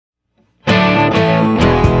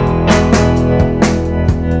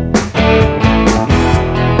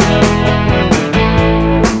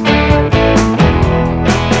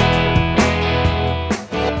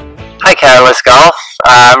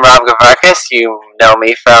I'm Rob Gavarkis. You know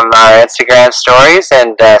me from our Instagram stories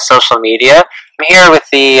and social media. I'm here with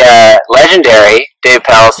the legendary Dave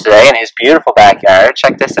Pelz today in his beautiful backyard.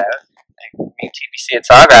 Check this out. TPC at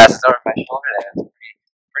Sawgrass is over my shoulder there. It's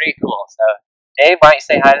pretty cool. So, Dave, why don't you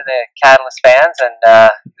say hi to the Catalyst fans and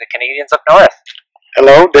the Canadians up north?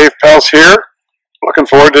 Hello, Dave Pelz here. Looking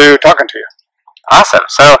forward to talking to you. Awesome.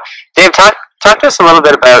 So, Dave, talk to us a little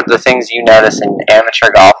bit about the things you notice in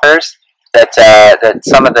amateur golfers that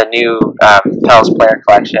some of the new Pelz Player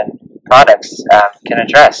Collection products can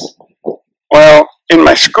address. Well, in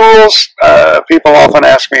my schools, people often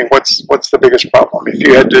ask me, what's the biggest problem? If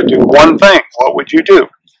you had to do one thing, what would you do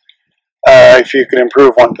if you could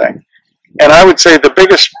improve one thing? And I would say the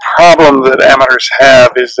biggest problem that amateurs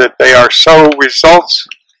have is that they are so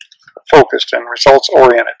results-focused and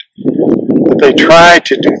results-oriented that they try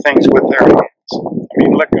to do things with their hands. I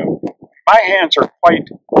mean, look, my hands are quite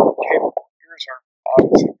capable. Yours are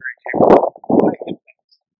obviously very capable. I hit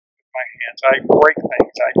things with my hands. I break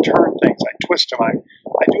things. I turn things. I twist them.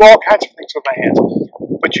 I do all kinds of things with my hands.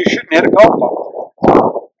 But you shouldn't hit a golf ball.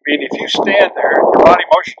 I mean, if you stand there and your body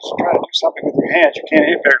motions to try to do something with your hands, you can't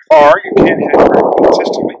hit very far. You can't hit it very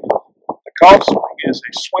consistently. The golf swing is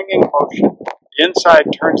a swinging motion. The inside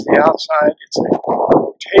turns the outside. It's a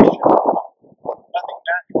rotation. Nothing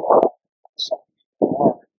natural. Something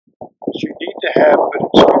hard. But you need to have good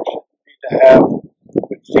instruction. You need to have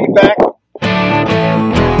good feedback.